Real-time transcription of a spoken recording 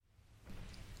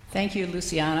Thank you,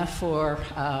 Luciana, for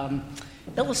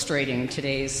illustrating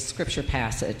today's scripture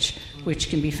passage, which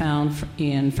can be found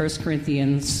in 1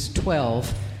 Corinthians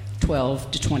 12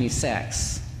 to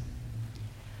 26.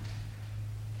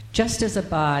 Just as a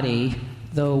body,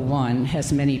 though one,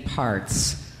 has many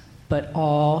parts, but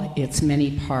all its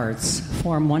many parts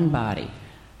form one body,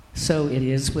 so it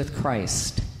is with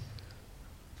Christ.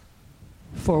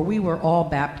 For we were all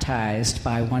baptized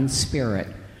by one Spirit,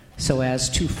 so as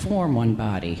to form one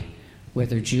body,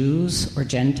 whether Jews or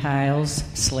Gentiles,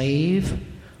 slave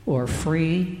or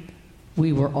free,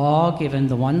 we were all given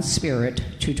the one Spirit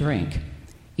to drink.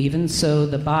 Even so,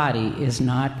 the body is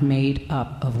not made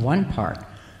up of one part,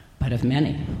 but of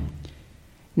many.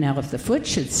 Now, if the foot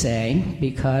should say,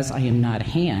 because I am not a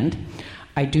hand,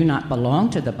 I do not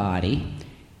belong to the body,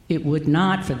 it would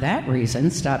not, for that reason,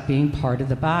 stop being part of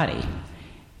the body.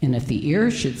 And if the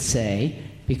ear should say,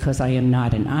 because I am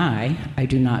not an eye, I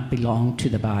do not belong to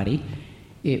the body,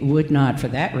 it would not, for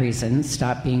that reason,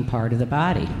 stop being part of the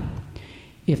body.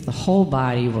 If the whole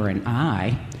body were an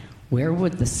eye, where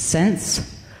would the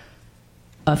sense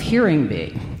of hearing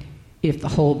be? If the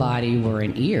whole body were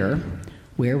an ear,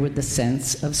 where would the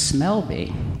sense of smell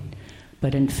be?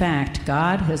 But in fact,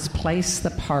 God has placed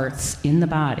the parts in the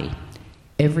body,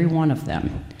 every one of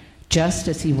them, just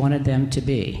as he wanted them to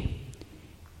be.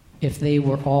 If they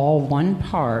were all one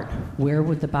part, where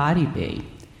would the body be?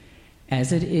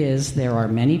 As it is, there are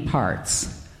many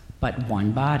parts, but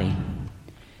one body.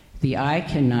 The eye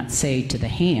cannot say to the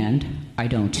hand, I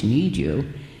don't need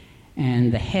you,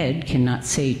 and the head cannot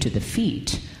say to the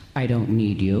feet, I don't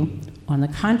need you. On the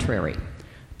contrary,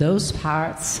 those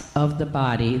parts of the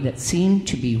body that seem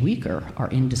to be weaker are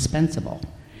indispensable,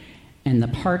 and the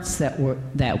parts that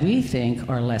we think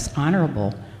are less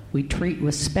honorable we treat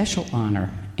with special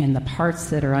honor, and the parts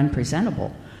that are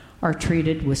unpresentable are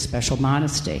treated with special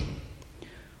modesty.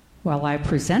 While our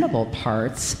presentable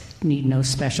parts need no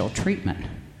special treatment,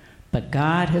 but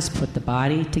God has put the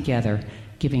body together,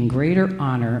 giving greater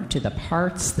honor to the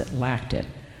parts that lacked it,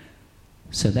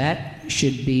 so that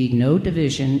should be no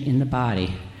division in the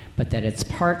body, but that its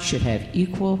parts should have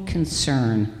equal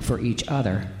concern for each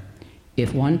other.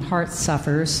 If one part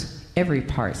suffers, every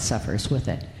part suffers with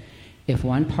it. If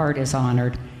one part is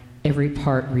honored, every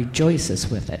part rejoices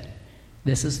with it.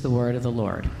 This is the word of the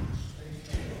Lord.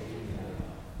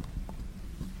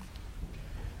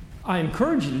 I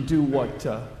encourage you to do what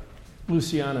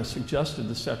Luciana suggested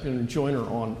this afternoon and join her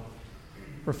on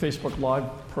her Facebook Live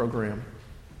program.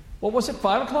 What was it,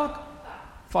 5 o'clock?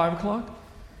 5 o'clock?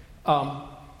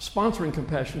 Sponsoring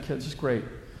Compassion Kids is great.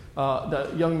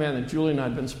 The young man that Julie and I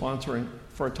have been sponsoring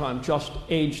for a time just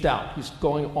aged out. He's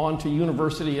going on to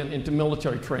university and into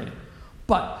military training.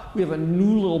 But we have a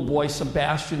new little boy,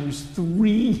 Sebastian, who's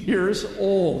 3 years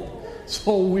old.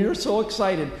 So we're so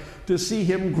excited to see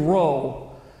him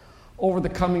grow over the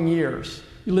coming years.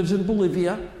 He lives in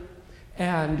Bolivia,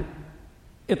 and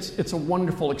it's a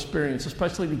wonderful experience,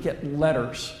 especially to get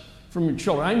letters from your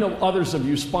children. I know others of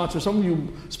you sponsor, some of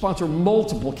you sponsor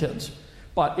multiple kids,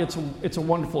 but it's a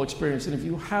wonderful experience. And if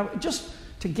you have, just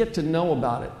to get to know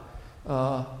about it,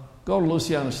 go to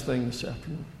Luciana's thing this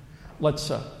afternoon. Let's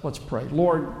pray.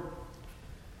 Lord,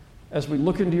 as we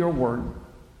look into your word,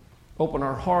 open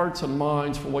our hearts and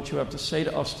minds for what you have to say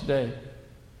to us today.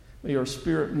 May your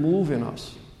Spirit move in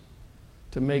us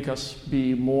to make us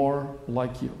be more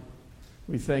like you.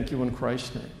 We thank you in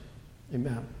Christ's name.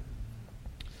 Amen.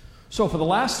 So for the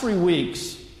last 3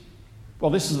 weeks,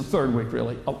 well, this is the third week,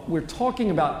 really, we're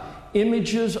talking about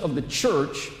images of the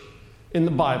church in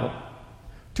the Bible.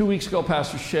 2 weeks ago,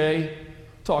 Pastor Shea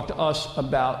talked to us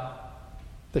about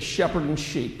the shepherd and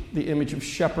sheep, the image of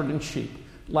shepherd and sheep.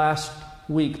 Last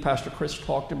week, Pastor Chris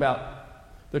talked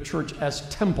about the church as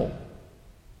temple.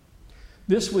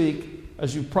 This week,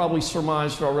 as you've probably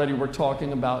surmised already, we're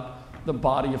talking about the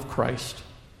body of Christ.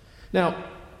 Now,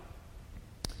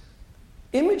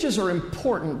 images are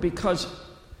important because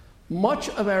much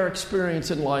of our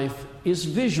experience in life is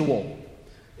visual.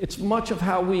 It's much of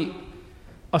how we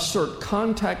assert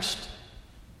context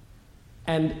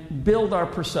and build our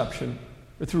perception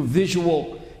through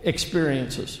visual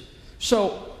experiences.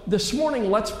 So this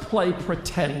morning, let's play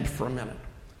pretend for a minute.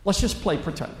 Let's just play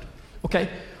pretend, okay?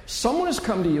 Someone has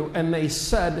come to you and they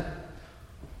said,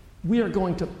 we are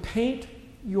going to paint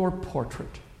your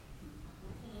portrait.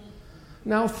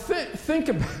 Now think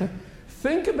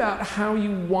about how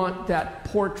you want that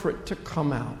portrait to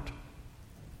come out.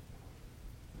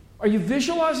 Are you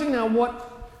visualizing now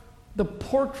what the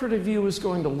portrait of you is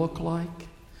going to look like?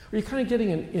 Are you kind of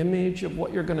getting an image of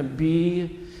what you're going to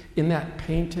be in that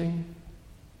painting?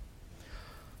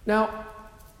 Now,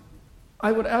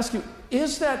 I would ask you,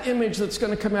 is that image that's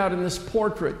going to come out in this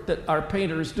portrait that our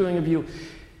painter is doing of you,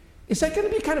 is that going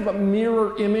to be kind of a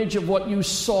mirror image of what you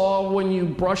saw when you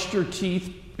brushed your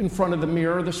teeth in front of the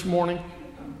mirror this morning?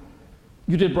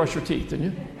 You did brush your teeth,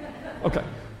 didn't you? Okay.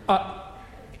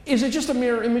 Is it just a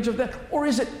mirror image of that? Or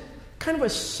is it kind of a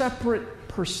separate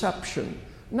perception?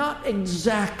 Not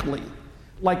exactly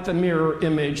like the mirror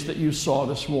image that you saw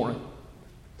this morning.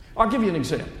 I'll give you an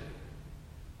example.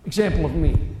 Example of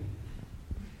me.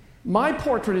 My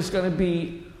portrait is going to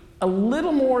be a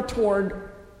little more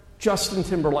toward Justin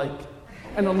Timberlake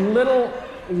and a little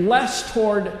less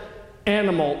toward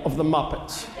Animal of the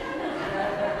Muppets.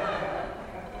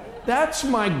 That's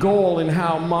my goal in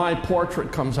how my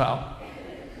portrait comes out.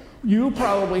 You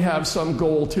probably have some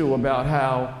goal too about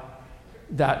how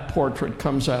that portrait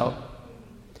comes out.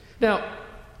 Now,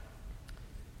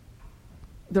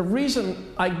 the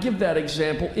reason I give that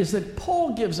example is that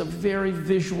Paul gives a very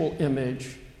visual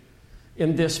image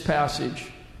in this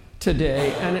passage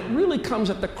today, and it really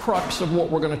comes at the crux of what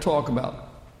we're going to talk about.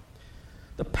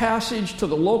 The passage to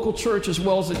the local church as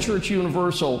well as the church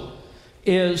universal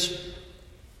is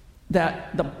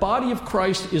that the body of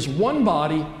Christ is one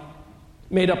body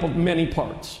made up of many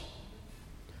parts.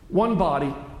 One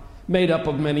body made up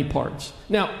of many parts.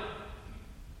 Now,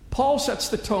 Paul sets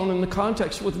the tone in the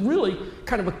context with really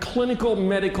kind of a clinical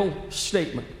medical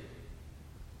statement.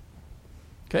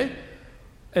 Okay?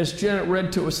 As Janet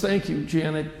read to us, thank you,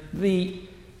 Janet, the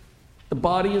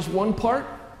body is one part,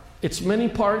 it's many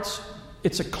parts,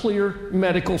 it's a clear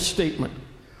medical statement.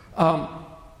 And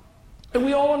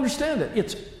we all understand it.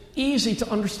 It's easy to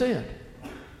understand.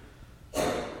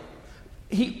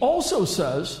 He also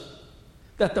says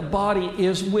that the body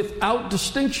is without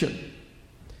distinction.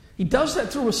 He does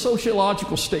that through a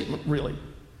sociological statement, really.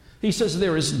 He says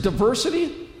there is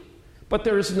diversity, but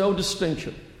there is no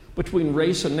distinction between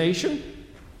race and nation,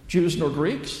 Jews nor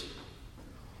Greeks,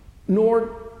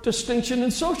 nor distinction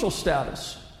in social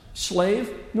status,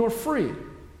 slave nor free.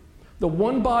 The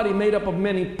one body made up of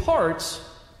many parts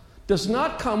does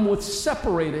not come with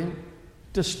separating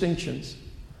distinctions.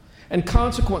 And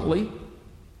consequently,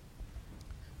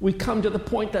 we come to the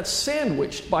point that's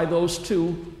sandwiched by those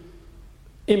two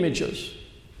images,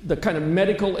 the kind of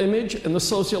medical image and the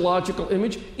sociological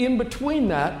image. In between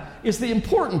that is the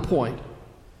important point,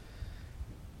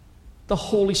 the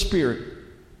Holy Spirit.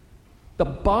 The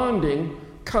bonding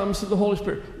comes through the Holy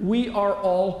Spirit. We are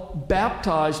all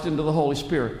baptized into the Holy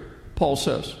Spirit, Paul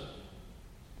says.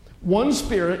 One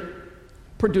Spirit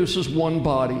produces one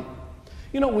body.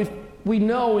 You know, we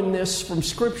know in this, from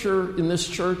Scripture, in this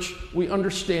church, we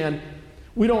understand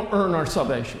we don't earn our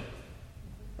salvation.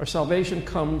 Our salvation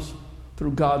comes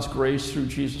through God's grace through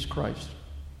Jesus Christ.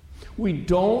 We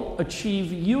don't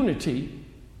achieve unity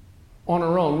on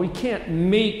our own. We can't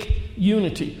make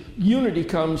unity. Unity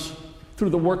comes through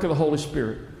the work of the Holy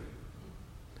Spirit.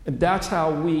 And that's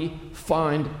how we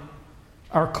find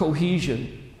our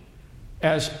cohesion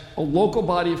as a local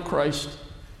body of Christ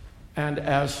and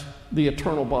as the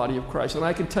eternal body of Christ. And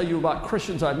I can tell you about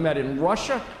Christians I've met in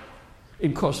Russia,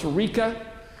 in Costa Rica,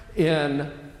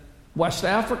 in West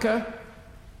Africa,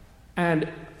 and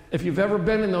if you've ever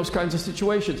been in those kinds of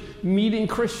situations, meeting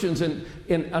Christians in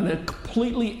a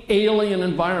completely alien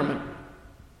environment,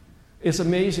 it's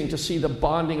amazing to see the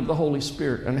bonding of the Holy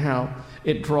Spirit and how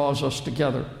it draws us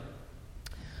together.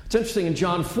 It's interesting, in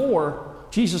John 4,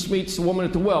 Jesus meets the woman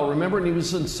at the well. Remember, and he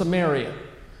was in Samaria.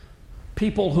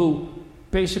 People who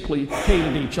basically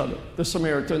hated each other, the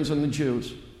Samaritans and the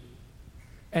Jews.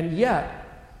 And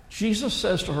yet, Jesus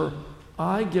says to her,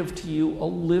 I give to you a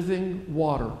living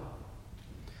water.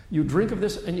 You drink of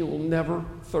this and you will never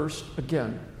thirst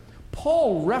again.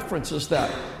 Paul references that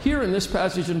here in this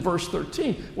passage in verse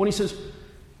 13 when he says,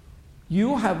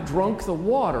 you have drunk the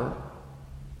water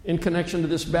in connection to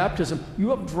this baptism. You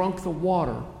have drunk the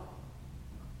water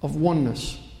of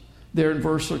oneness there in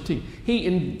verse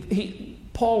 13.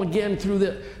 Paul again through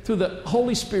the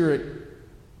Holy Spirit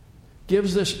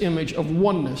gives this image of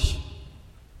oneness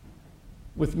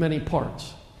with many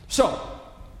parts. So,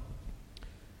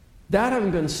 that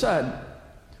having been said,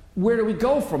 where do we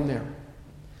go from there?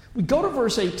 We go to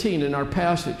verse 18 in our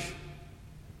passage.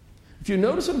 If you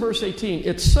notice in verse 18,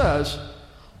 it says,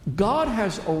 God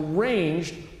has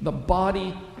arranged the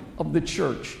body of the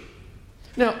church.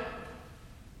 Now,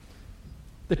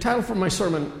 the title for my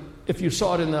sermon, if you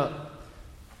saw it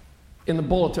in the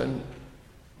bulletin,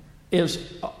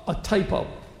 is a typo.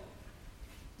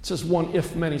 It says one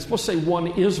if many. It's supposed to say one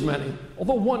is many.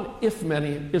 Although one if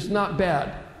many is not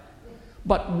bad.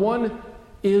 But one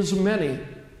is many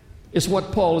is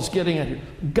what Paul is getting at here.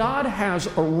 God has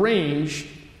arranged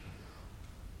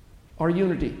our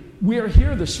unity. We are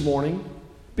here this morning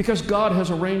because God has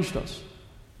arranged us.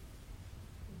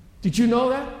 Did you know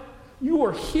that? You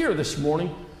are here this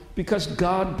morning because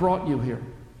God brought you here.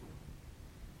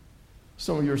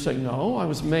 Some of you are saying, no, I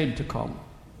was made to come.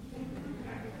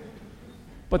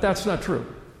 But that's not true.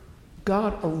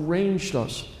 God arranged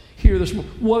us here this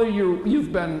morning. Whether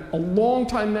you've been a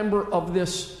long-time member of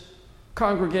this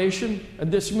congregation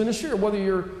and this ministry, or whether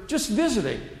you're just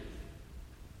visiting,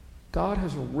 God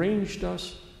has arranged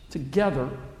us together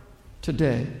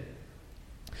today.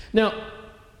 Now,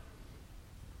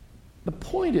 the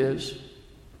point is,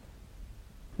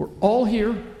 we're all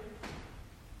here,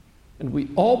 and we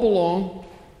all belong,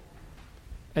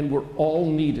 and we're all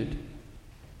needed.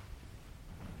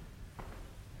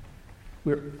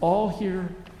 We're all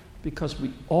here because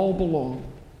we all belong,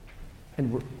 and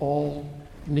we're all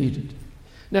needed.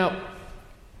 Now,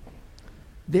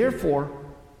 therefore,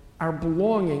 our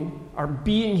belonging, our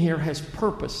being here has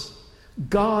purpose.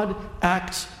 God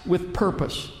acts with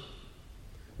purpose.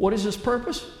 What is his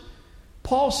purpose?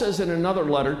 Paul says in another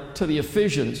letter to the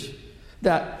Ephesians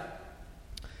that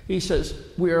he says,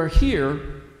 we are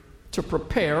here to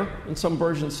prepare, and some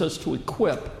version says to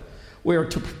equip. We are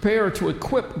to prepare to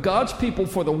equip God's people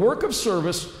for the work of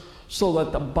service so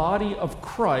that the body of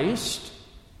Christ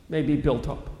may be built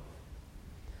up.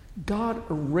 God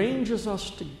arranges us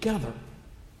together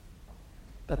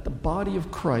that the body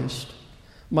of Christ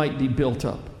might be built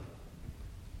up.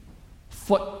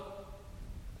 Foot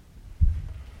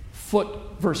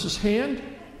versus hand.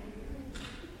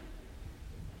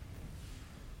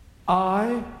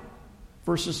 Eye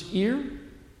versus ear.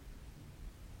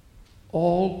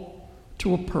 All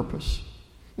to a purpose.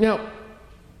 Now,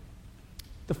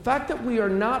 the fact that we are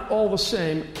not all the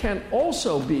same can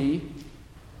also be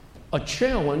a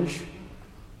challenge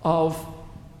of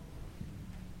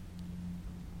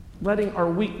letting our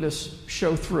weakness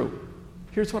show through.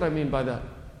 Here's what I mean by that.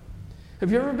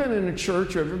 Have you ever been in a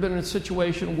church or ever been in a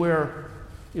situation where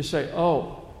you say,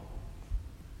 oh,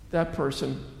 that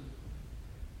person,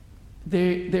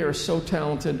 they are so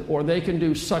talented, or they can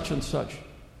do such and such.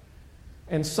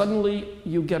 And suddenly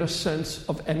you get a sense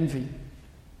of envy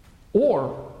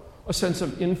or a sense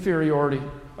of inferiority.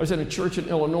 I was in a church in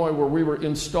Illinois where we were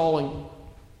installing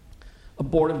a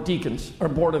board of deacons, or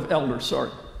board of elders, sorry.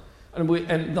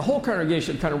 And the whole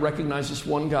congregation kind of recognized this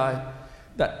one guy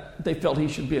that they felt he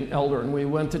should be an elder. And we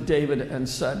went to David and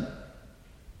said,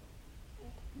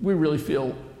 we really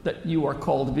feel that you are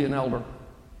called to be an elder.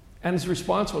 And his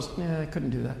response was, I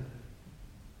couldn't do that.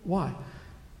 Why?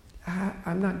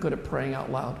 I'm not good at praying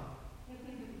out loud.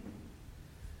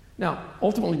 Now,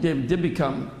 ultimately, David did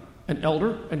become an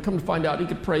elder, and come to find out he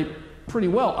could pray pretty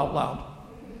well out loud.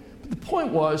 But the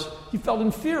point was, he felt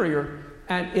inferior,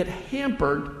 and it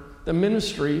hampered the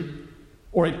ministry,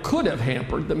 or it could have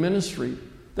hampered the ministry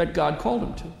that God called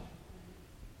him to.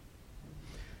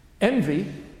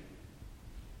 Envy,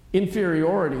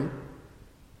 inferiority,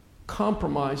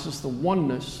 compromises the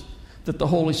oneness that the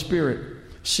Holy Spirit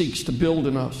seeks to build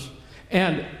in us.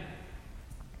 And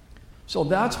so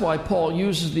that's why Paul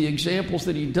uses the examples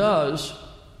that he does,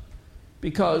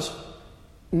 because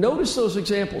notice those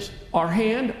examples. Our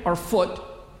hand, our foot,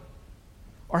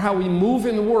 are how we move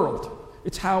in the world.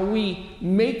 It's how we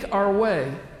make our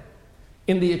way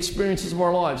in the experiences of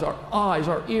our lives. Our eyes,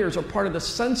 our ears are part of the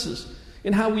senses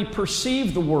in how we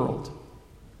perceive the world.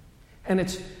 And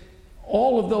it's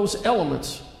all of those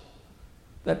elements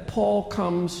that Paul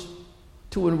comes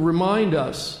to remind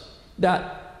us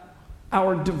that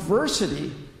our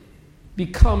diversity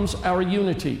becomes our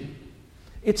unity.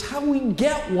 It's how we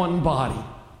get one body.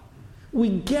 We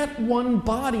get one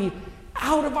body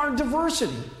out of our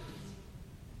diversity.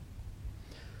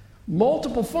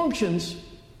 Multiple functions,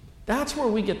 that's where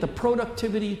we get the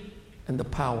productivity and the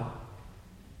power.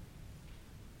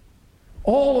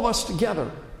 All of us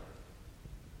together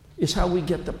is how we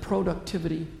get the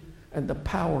productivity and the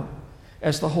power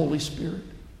as the Holy Spirit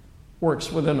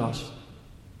works within us.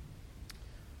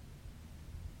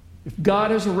 If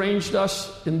God has arranged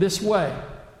us in this way,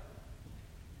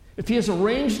 if He has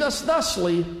arranged us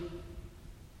thusly,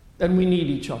 then we need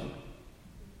each other.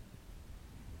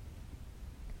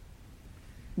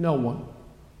 No one,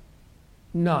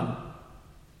 none,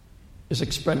 is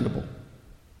expendable.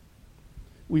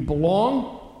 We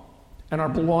belong, and our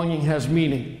belonging has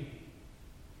meaning.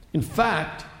 In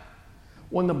fact,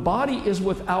 when the body is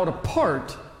without a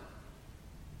part,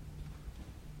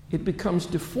 it becomes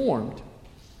deformed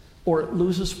or it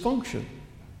loses function.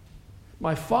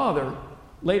 My father,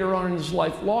 later on in his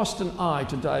life, lost an eye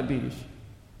to diabetes.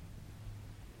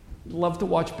 He loved to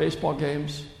watch baseball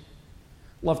games,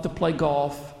 loved to play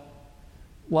golf,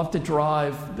 loved to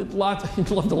drive, he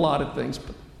loved a lot of things,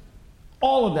 but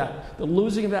all of that, the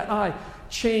losing of that eye,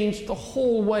 changed the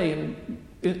whole way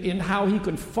in how he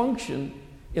could function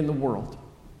in the world.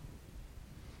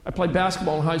 I played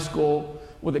basketball in high school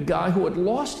with a guy who had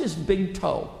lost his big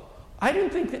toe. I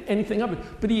didn't think anything of it,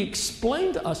 but he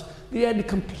explained to us that he had to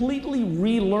completely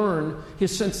relearn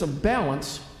his sense of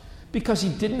balance because he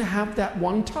didn't have that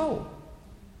one toe.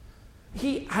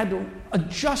 He had to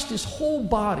adjust his whole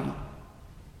body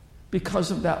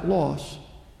because of that loss.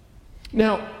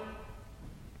 Now,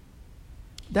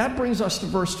 that brings us to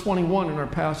verse 21 in our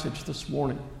passage this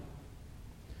morning.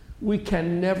 We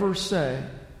can never say,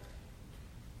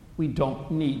 we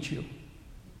don't need you.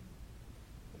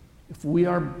 If we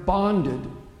are bonded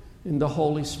in the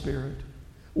Holy Spirit,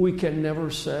 we can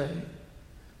never say,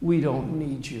 we don't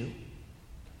need you.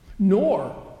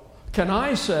 Nor can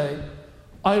I say,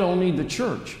 I don't need the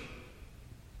church.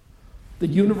 The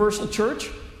universal church,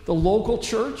 the local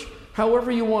church,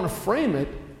 however you want to frame it,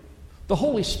 the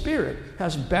Holy Spirit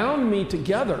has bound me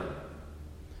together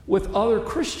with other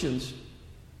Christians,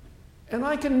 and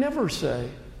I can never say,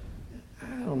 I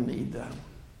don't need them.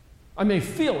 I may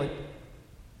feel it,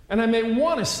 and I may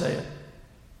want to say it,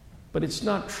 but it's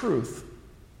not truth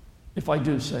if I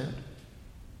do say it.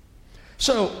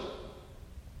 So,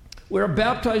 we're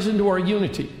baptized into our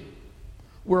unity.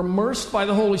 We're immersed by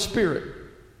the Holy Spirit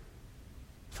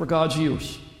for God's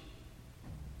use.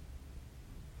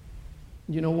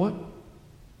 You know what?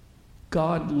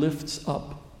 God lifts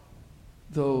up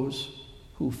those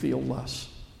who feel less.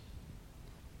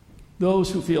 Those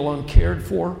who feel uncared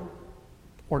for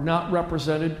or not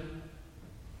represented,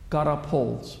 God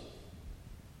upholds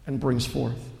and brings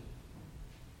forth.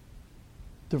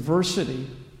 Diversity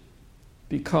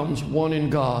becomes one in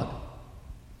God,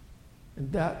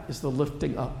 and that is the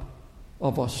lifting up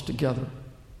of us together.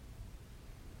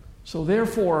 So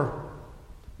therefore,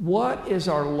 what is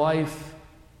our life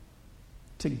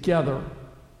together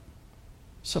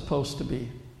supposed to be?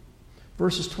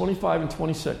 Verses 25 and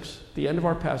 26, the end of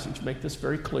our passage, make this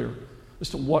very clear as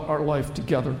to what our life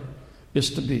together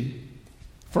is to be.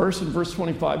 First, in verse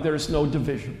 25, there is no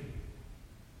division.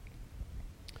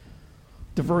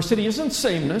 Diversity isn't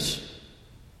sameness,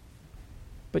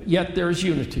 but yet there is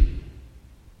unity.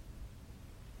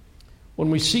 When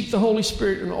we seek the Holy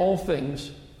Spirit in all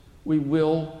things, we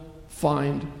will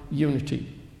find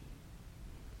unity.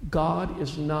 God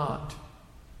is not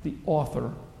the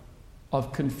author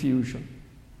of confusion.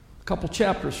 A couple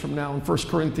chapters from now in 1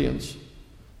 Corinthians,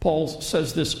 Paul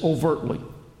says this overtly.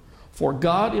 For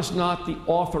God is not the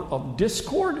author of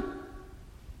discord,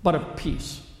 but of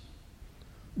peace.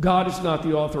 God is not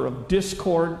the author of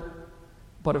discord,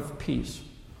 but of peace.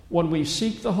 When we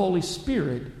seek the Holy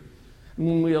Spirit, and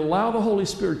when we allow the Holy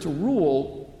Spirit to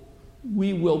rule,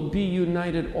 we will be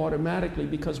united automatically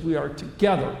because we are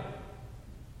together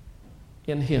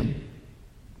in Him.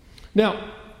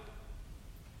 Now,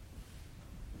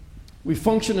 we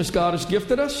function as God has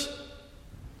gifted us.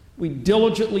 We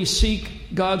diligently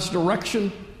seek God's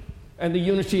direction and the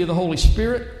unity of the Holy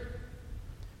Spirit,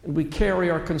 and we carry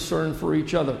our concern for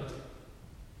each other.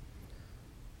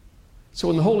 So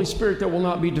in the Holy Spirit there will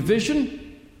not be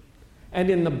division,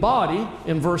 and in the body,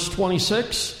 in verse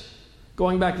 26,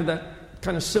 going back to that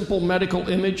kind of simple medical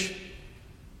image,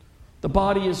 the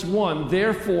body is one.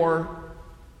 Therefore,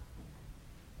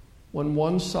 when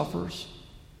one suffers,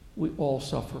 we all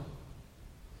suffer.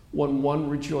 When one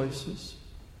rejoices,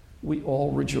 we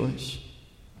all rejoice.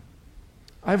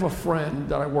 I have a friend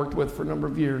that I worked with for a number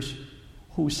of years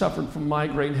who suffered from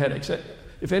migraine headaches.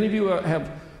 If any of you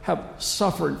have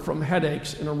suffered from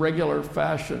headaches in a regular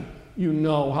fashion, you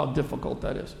know how difficult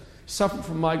that is. Suffered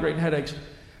from migraine headaches,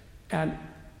 and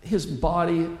his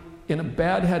body, in a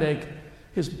bad headache,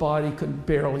 his body could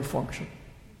barely function.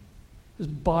 His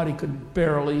body could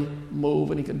barely move,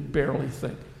 and he could barely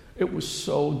think. It was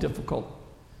so difficult.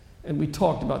 And we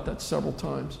talked about that several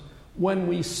times. When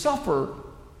we suffer,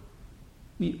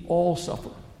 we all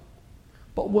suffer.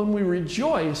 But when we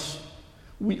rejoice,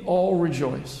 we all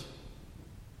rejoice.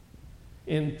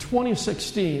 In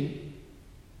 2016,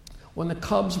 when the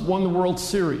Cubs won the World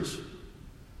Series,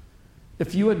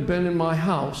 if you had been in my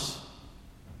house,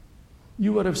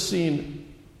 you would have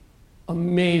seen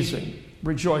amazing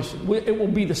rejoicing. It will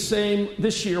be the same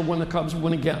this year when the Cubs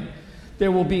win again.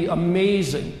 There will be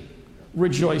amazing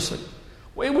rejoicing.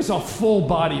 It was a full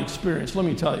body experience, let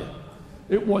me tell you.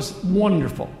 It was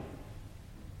wonderful.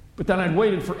 But then I'd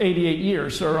waited for 88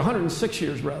 years, or 106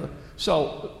 years rather.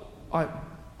 So I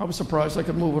was surprised I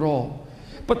could move at all.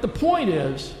 But the point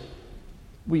is,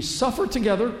 we suffer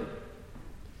together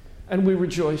and we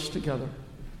rejoice together.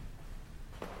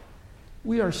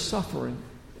 We are suffering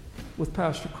with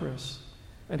Pastor Chris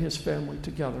and his family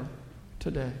together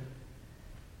today.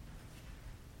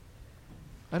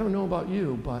 I don't know about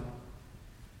you, but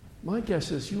my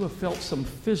guess is you have felt some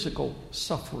physical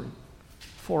suffering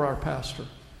for our pastor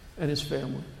and his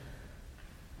family.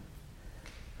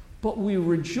 But we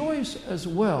rejoice as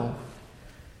well.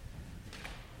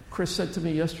 Chris said to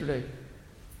me yesterday,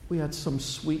 we had some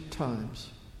sweet times.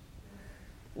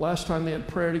 Last time they had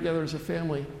prayer together as a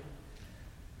family,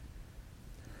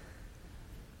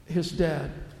 his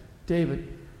dad,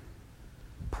 David,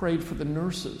 prayed for the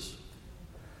nurses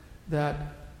that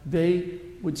they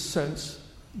would sense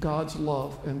God's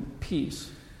love and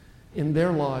peace in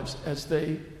their lives as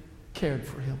they cared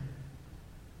for him.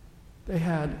 They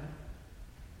had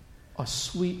a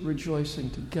sweet rejoicing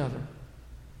together,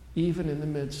 even in the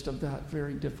midst of that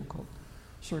very difficult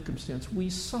circumstance. We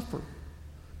suffer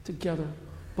together,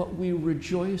 but we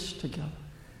rejoice together.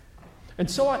 And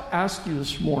so I ask you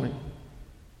this morning,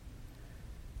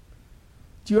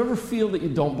 do you ever feel that you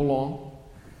don't belong?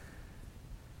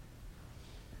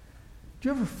 Do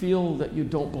you ever feel that you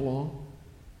don't belong?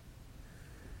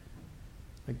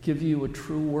 I give you a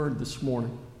true word this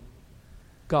morning.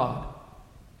 God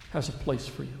has a place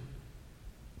for you.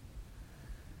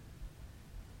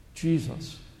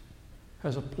 Jesus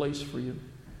has a place for you.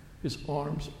 His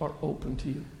arms are open to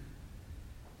you.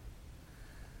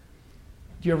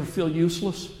 Do you ever feel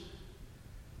useless?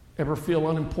 Ever feel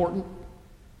unimportant?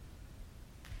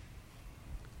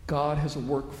 God has a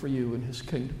work for you in his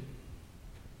kingdom.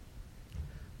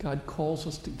 God calls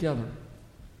us together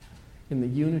in the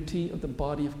unity of the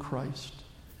body of Christ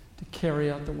to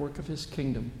carry out the work of his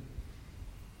kingdom.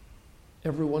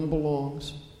 Everyone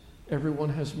belongs, everyone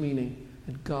has meaning,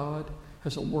 and God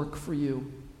has a work for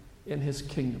you in his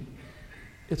kingdom.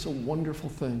 It's a wonderful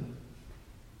thing.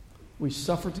 We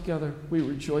suffer together, we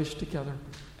rejoice together,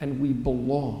 and we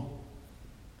belong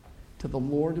to the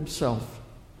Lord himself.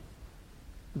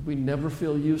 We never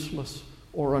feel useless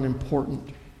or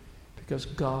unimportant because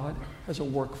God has a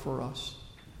work for us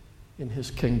in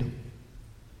his kingdom.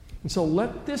 And so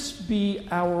let this be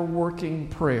our working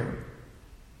prayer,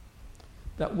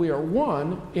 that we are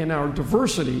one in our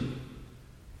diversity,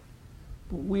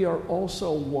 but we are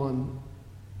also one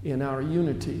in our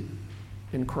unity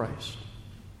in Christ.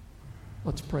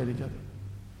 Let's pray together.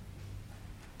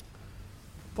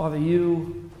 Father,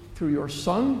 you, through your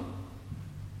Son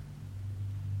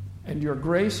and your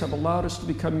grace, have allowed us to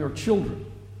become your children.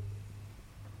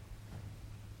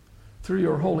 Through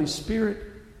your Holy Spirit,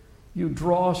 you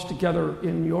draw us together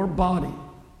in your body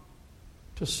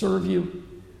to serve you,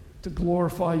 to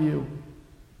glorify you,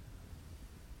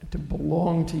 and to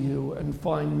belong to you and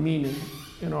find meaning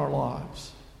in our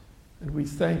lives. And we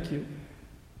thank you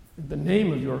in the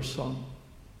name of your Son.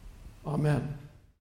 Amen.